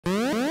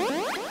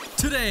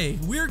Today,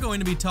 we're going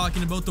to be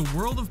talking about the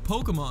world of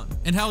Pokemon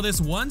and how this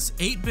once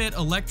 8-bit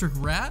electric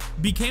rat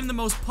became the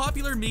most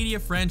popular media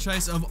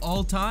franchise of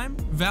all time,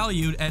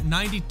 valued at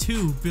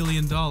 $92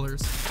 billion.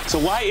 So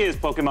why is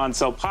Pokemon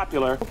so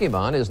popular?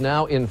 Pokemon is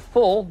now in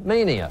full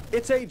mania.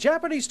 It's a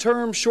Japanese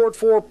term short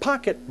for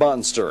pocket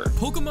monster.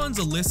 Pokemon's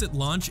illicit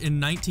launch in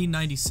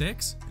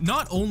 1996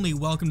 not only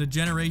welcomed a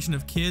generation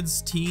of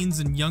kids,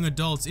 teens, and young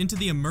adults into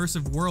the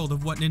immersive world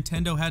of what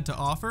Nintendo had to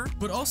offer,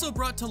 but also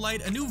brought to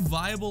light a new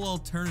viable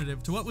alternative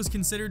to what was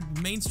considered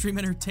mainstream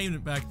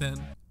entertainment back then,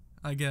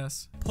 I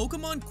guess.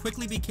 Pokemon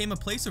quickly became a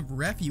place of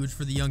refuge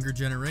for the younger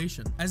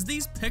generation, as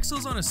these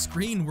pixels on a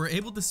screen were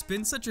able to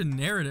spin such a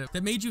narrative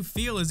that made you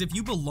feel as if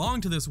you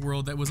belonged to this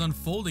world that was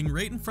unfolding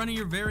right in front of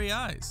your very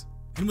eyes.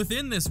 And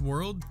within this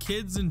world,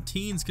 kids and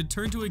teens could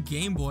turn to a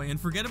Game Boy and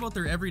forget about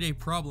their everyday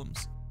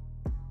problems.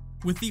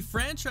 With the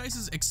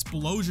franchise's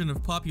explosion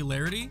of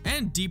popularity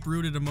and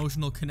deep-rooted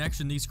emotional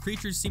connection these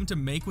creatures seem to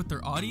make with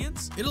their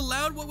audience, it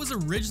allowed what was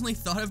originally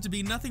thought of to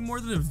be nothing more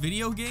than a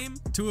video game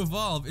to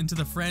evolve into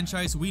the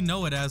franchise we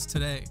know it as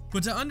today.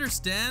 But to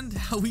understand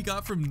how we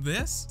got from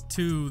this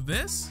to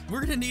this, we're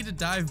gonna need to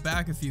dive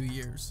back a few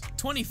years,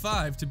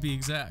 25 to be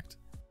exact.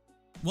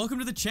 Welcome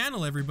to the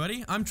channel,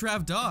 everybody. I'm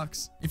Trav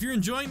Docs. If you're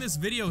enjoying this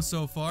video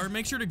so far,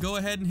 make sure to go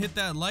ahead and hit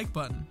that like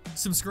button,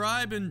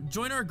 subscribe, and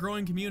join our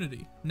growing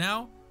community.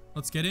 Now,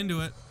 let's get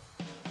into it.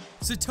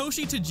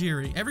 Satoshi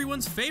Tajiri,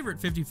 everyone's favorite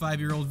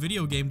 55-year-old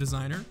video game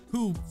designer,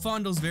 who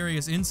fondles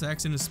various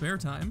insects in his spare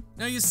time.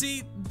 Now you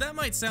see, that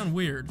might sound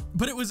weird,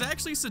 but it was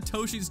actually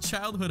Satoshi's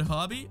childhood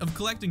hobby of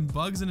collecting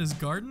bugs in his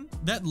garden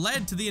that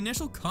led to the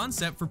initial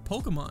concept for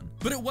Pokemon.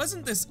 But it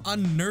wasn't this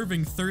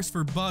unnerving thirst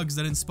for bugs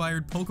that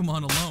inspired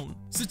Pokemon alone.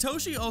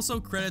 Satoshi also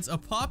credits a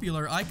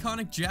popular,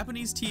 iconic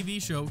Japanese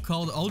TV show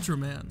called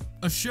Ultraman,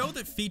 a show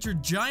that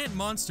featured giant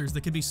monsters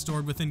that could be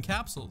stored within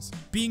capsules,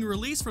 being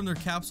released from their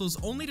capsules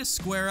only to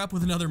square up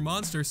with another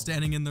monster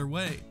standing in their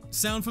way.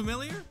 Sound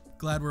familiar?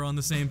 Glad we're on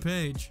the same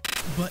page.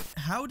 But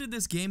how did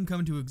this game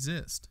come to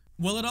exist?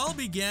 Well, it all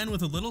began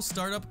with a little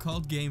startup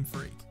called Game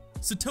Freak.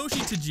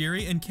 Satoshi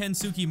Tajiri and Ken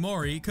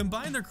Sugimori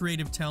combined their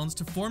creative talents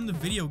to form the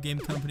video game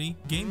company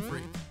Game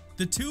Freak.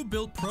 The two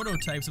built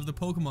prototypes of the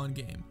Pokemon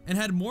game, and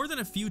had more than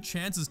a few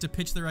chances to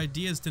pitch their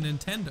ideas to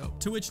Nintendo,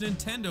 to which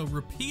Nintendo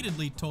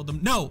repeatedly told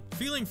them no.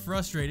 Feeling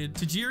frustrated,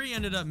 Tajiri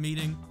ended up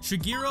meeting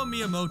Shigeru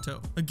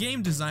Miyamoto, a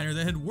game designer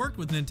that had worked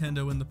with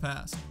Nintendo in the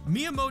past.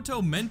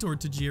 Miyamoto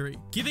mentored Tajiri,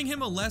 giving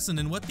him a lesson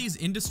in what these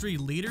industry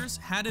leaders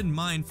had in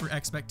mind for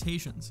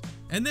expectations.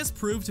 And this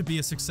proved to be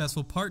a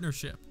successful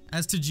partnership,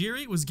 as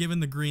Tajiri was given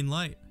the green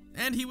light.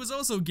 And he was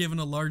also given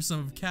a large sum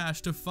of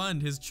cash to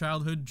fund his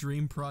childhood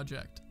dream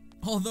project.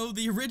 Although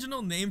the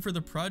original name for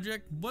the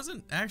project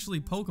wasn't actually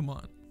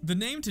Pokemon. The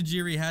name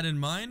Tajiri had in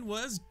mind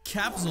was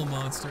Capsule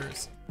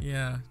Monsters.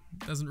 Yeah,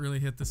 doesn't really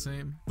hit the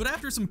same. But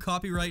after some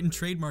copyright and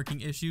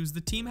trademarking issues,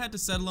 the team had to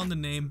settle on the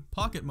name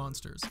Pocket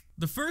Monsters.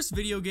 The first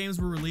video games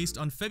were released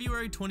on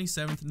February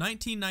 27th,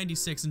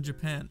 1996 in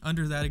Japan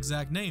under that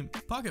exact name,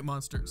 Pocket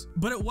Monsters.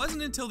 But it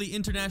wasn't until the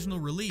international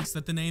release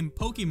that the name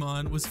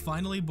Pokemon was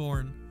finally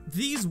born.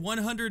 These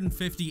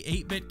 150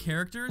 8-bit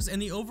characters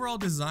and the overall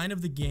design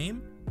of the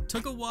game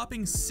took a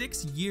whopping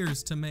 6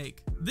 years to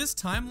make. This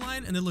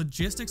timeline and the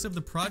logistics of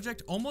the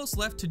project almost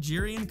left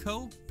Tajiri &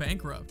 Co.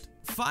 bankrupt.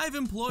 5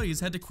 employees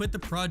had to quit the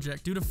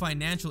project due to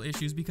financial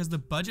issues because the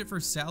budget for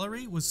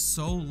salary was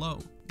so low,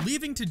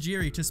 leaving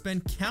Tajiri to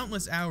spend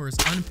countless hours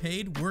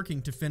unpaid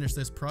working to finish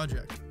this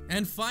project.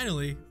 And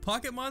finally,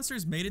 Pocket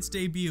Monsters made its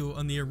debut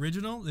on the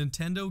original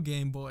Nintendo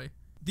Game Boy.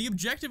 The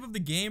objective of the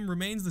game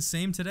remains the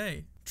same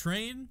today: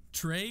 train,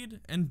 trade,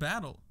 and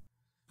battle.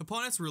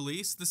 Upon its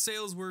release, the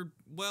sales were,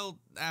 well,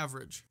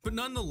 average. But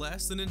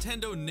nonetheless, the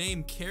Nintendo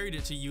name carried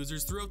it to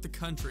users throughout the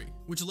country,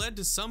 which led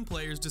to some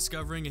players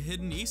discovering a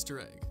hidden Easter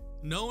egg,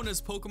 known as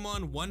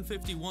Pokemon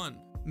 151.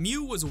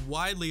 Mew was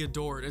widely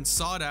adored and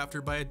sought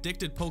after by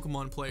addicted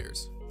Pokemon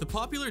players. The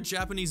popular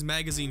Japanese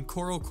magazine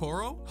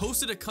CoroCoro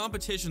hosted a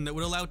competition that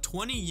would allow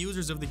 20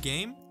 users of the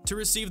game to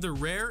receive the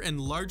rare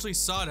and largely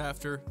sought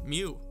after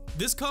Mew.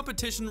 This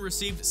competition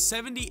received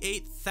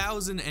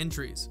 78,000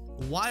 entries,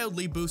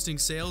 wildly boosting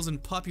sales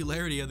and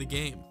popularity of the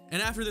game.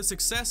 And after the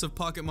success of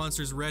Pocket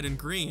Monsters Red and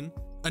Green,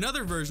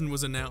 another version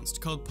was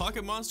announced called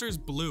Pocket Monsters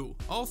Blue.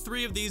 All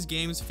 3 of these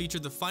games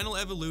featured the final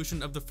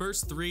evolution of the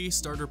first 3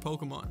 starter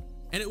Pokemon.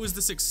 And it was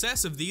the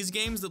success of these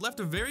games that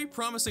left a very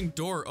promising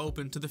door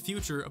open to the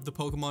future of the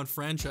Pokemon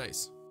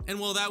franchise. And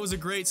while that was a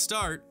great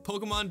start,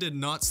 Pokemon did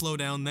not slow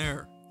down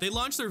there. They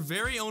launched their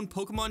very own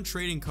Pokemon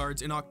trading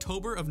cards in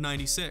October of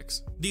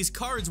 '96. These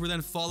cards were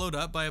then followed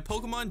up by a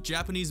Pokemon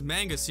Japanese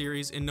manga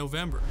series in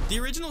November. The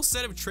original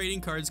set of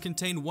trading cards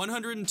contained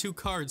 102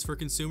 cards for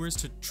consumers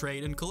to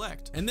trade and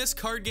collect. And this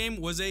card game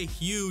was a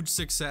huge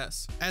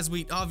success. As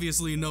we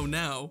obviously know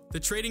now, the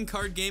trading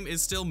card game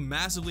is still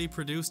massively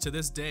produced to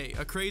this day,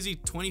 a crazy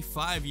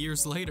 25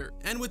 years later.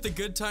 And with the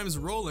good times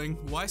rolling,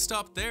 why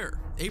stop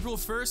there? April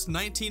 1st,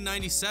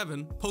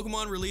 1997,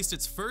 Pokemon released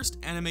its first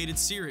animated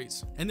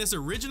series. And this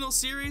original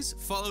series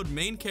followed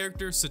main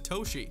character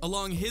Satoshi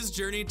along his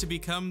journey to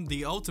become become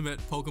the ultimate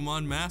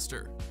Pokemon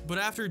master. But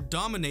after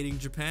dominating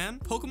Japan,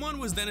 Pokemon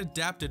was then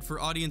adapted for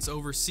audience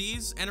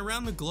overseas and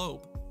around the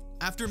globe.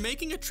 After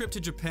making a trip to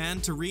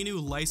Japan to renew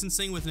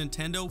licensing with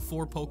Nintendo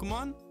for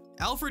Pokemon,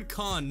 Alfred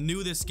Kahn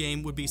knew this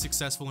game would be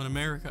successful in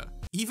America,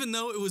 even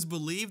though it was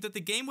believed that the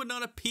game would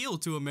not appeal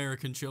to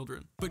American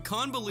children. But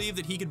Kahn believed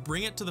that he could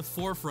bring it to the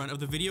forefront of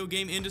the video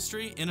game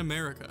industry in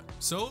America.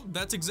 So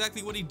that's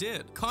exactly what he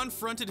did. Kahn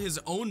fronted his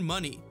own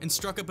money and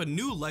struck up a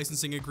new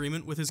licensing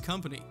agreement with his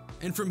company.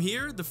 And from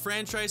here, the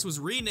franchise was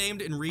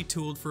renamed and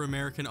retooled for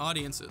American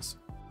audiences.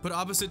 But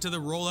opposite to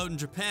the rollout in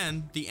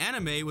Japan, the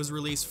anime was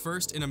released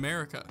first in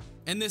America.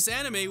 And this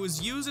anime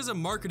was used as a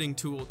marketing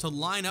tool to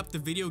line up the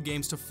video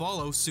games to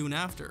follow soon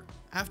after.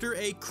 After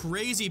a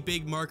crazy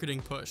big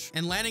marketing push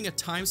and landing a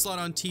time slot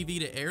on TV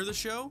to air the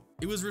show,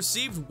 it was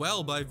received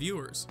well by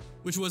viewers,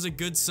 which was a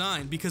good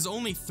sign because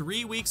only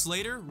 3 weeks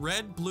later,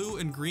 red, blue,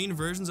 and green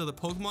versions of the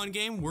Pokemon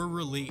game were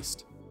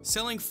released,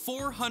 selling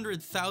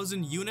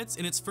 400,000 units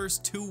in its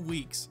first 2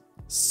 weeks.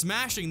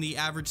 Smashing the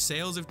average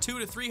sales of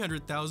 200,000 to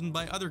 300,000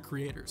 by other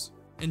creators.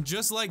 And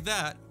just like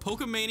that,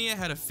 Pokemania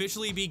had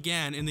officially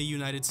began in the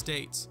United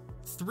States.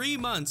 3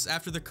 months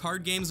after the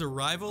card game's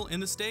arrival in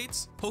the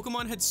States,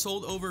 Pokemon had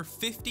sold over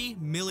 50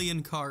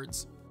 million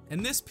cards.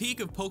 And this peak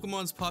of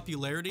Pokemon's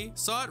popularity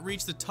saw it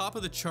reach the top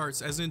of the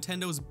charts as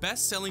Nintendo's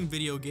best-selling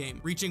video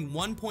game, reaching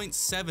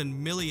 1.7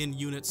 million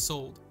units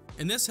sold.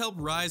 And this helped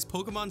rise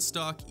Pokemon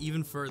stock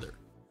even further,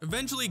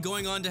 eventually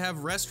going on to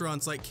have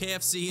restaurants like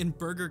KFC and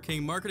Burger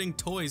King marketing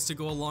toys to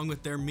go along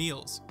with their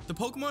meals. The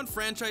Pokemon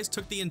franchise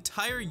took the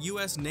entire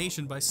US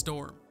nation by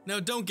storm. Now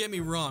don't get me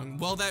wrong,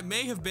 while that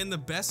may have been the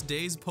best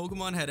days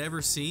Pokemon had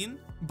ever seen,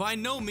 by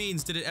no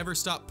means did it ever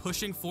stop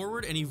pushing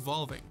forward and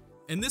evolving.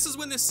 And this is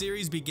when this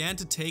series began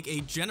to take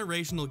a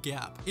generational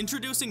gap,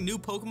 introducing new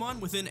Pokemon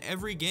within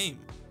every game.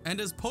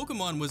 And as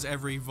Pokemon was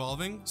ever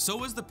evolving, so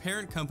was the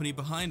parent company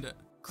behind it,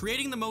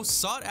 creating the most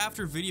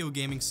sought-after video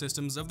gaming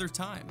systems of their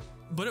time.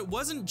 But it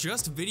wasn't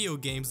just video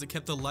games that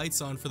kept the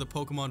lights on for the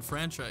Pokemon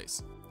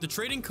franchise. The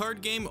trading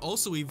card game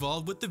also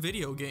evolved with the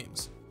video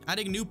games,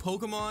 adding new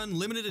Pokemon,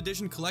 limited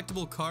edition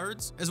collectible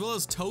cards, as well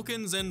as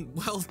tokens and,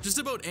 well, just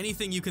about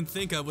anything you can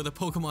think of with a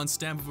Pokemon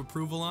stamp of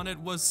approval on it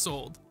was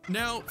sold.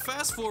 Now,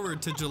 fast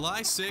forward to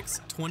July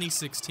 6,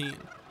 2016.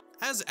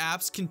 As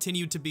apps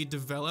continued to be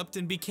developed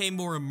and became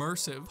more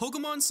immersive,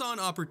 Pokemon saw an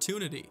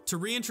opportunity to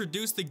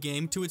reintroduce the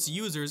game to its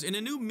users in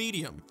a new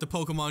medium, the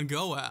Pokemon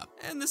Go app.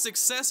 And the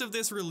success of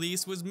this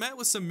release was met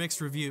with some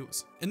mixed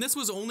reviews. And this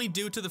was only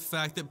due to the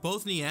fact that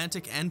both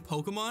Niantic and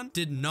Pokemon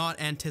did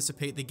not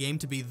anticipate the game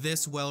to be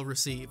this well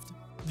received.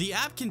 The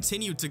app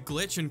continued to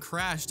glitch and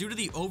crash due to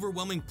the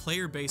overwhelming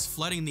player base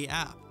flooding the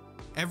app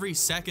every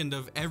second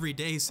of every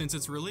day since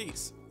its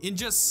release. In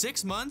just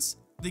 6 months,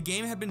 the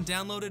game had been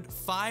downloaded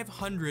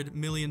 500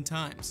 million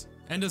times.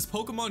 And as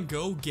Pokemon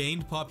Go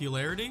gained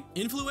popularity,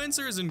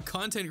 influencers and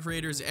content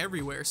creators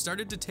everywhere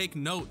started to take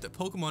note that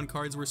Pokemon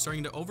cards were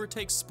starting to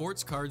overtake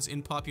sports cards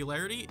in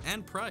popularity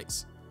and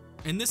price.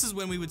 And this is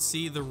when we would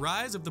see the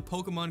rise of the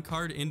Pokemon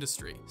card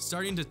industry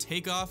starting to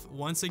take off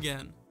once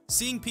again.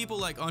 Seeing people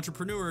like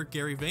entrepreneur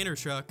Gary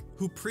Vaynerchuk,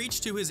 who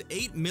preached to his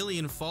 8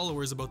 million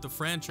followers about the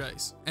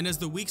franchise. And as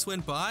the weeks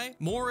went by,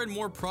 more and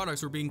more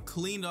products were being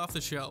cleaned off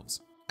the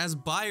shelves, as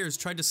buyers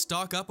tried to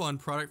stock up on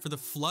product for the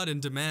flood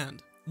in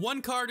demand.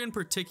 One card in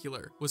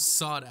particular was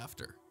sought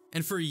after,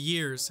 and for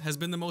years has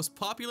been the most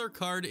popular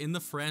card in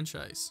the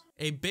franchise.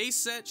 A base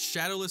set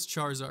Shadowless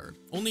Charizard.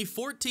 Only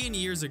 14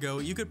 years ago,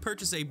 you could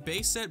purchase a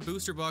base set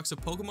booster box of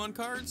Pokemon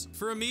cards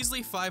for a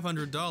measly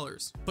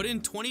 $500. But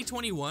in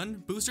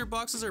 2021, booster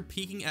boxes are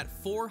peaking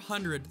at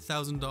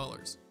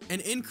 $400,000, an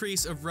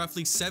increase of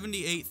roughly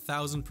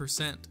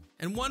 78,000%.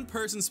 And one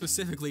person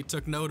specifically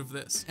took note of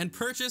this and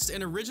purchased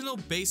an original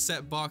base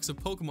set box of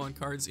Pokemon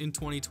cards in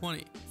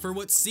 2020 for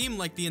what seemed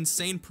like the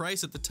insane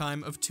price at the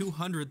time of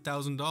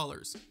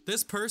 $200,000.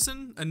 This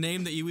person, a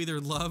name that you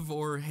either love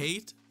or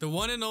hate, the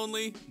one and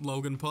only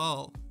Logan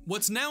Paul.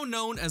 What's now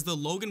known as the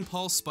Logan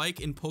Paul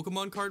spike in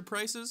Pokemon card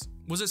prices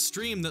was a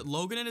stream that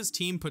Logan and his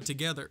team put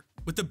together,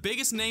 with the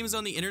biggest names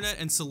on the internet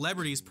and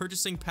celebrities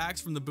purchasing packs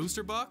from the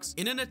booster box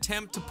in an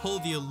attempt to pull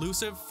the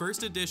elusive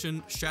first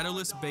edition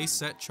Shadowless base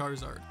set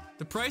Charizard.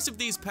 The price of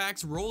these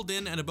packs rolled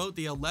in at about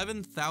the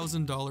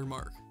 $11,000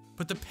 mark,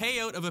 but the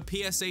payout of a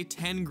PSA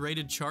 10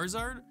 graded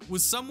Charizard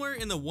was somewhere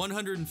in the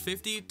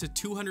 $150,000 to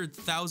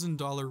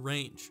 $200,000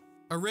 range.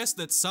 A risk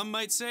that some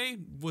might say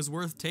was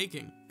worth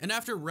taking. And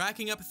after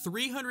racking up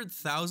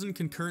 300,000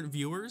 concurrent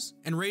viewers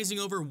and raising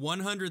over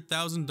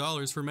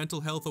 $100,000 for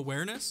mental health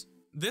awareness,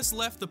 this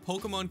left the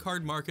Pokemon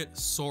card market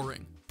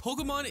soaring.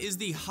 Pokemon is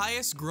the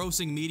highest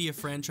grossing media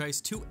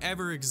franchise to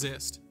ever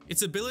exist.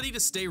 Its ability to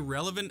stay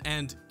relevant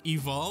and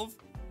evolve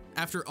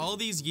after all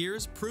these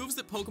years proves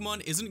that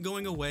Pokemon isn't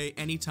going away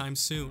anytime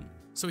soon.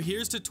 So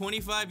here's to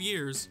 25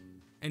 years,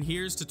 and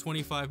here's to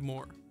 25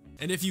 more.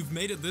 And if you've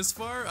made it this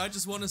far, I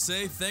just want to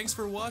say thanks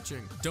for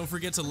watching. Don't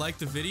forget to like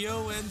the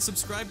video and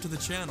subscribe to the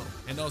channel.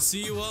 And I'll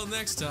see you all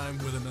next time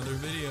with another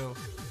video.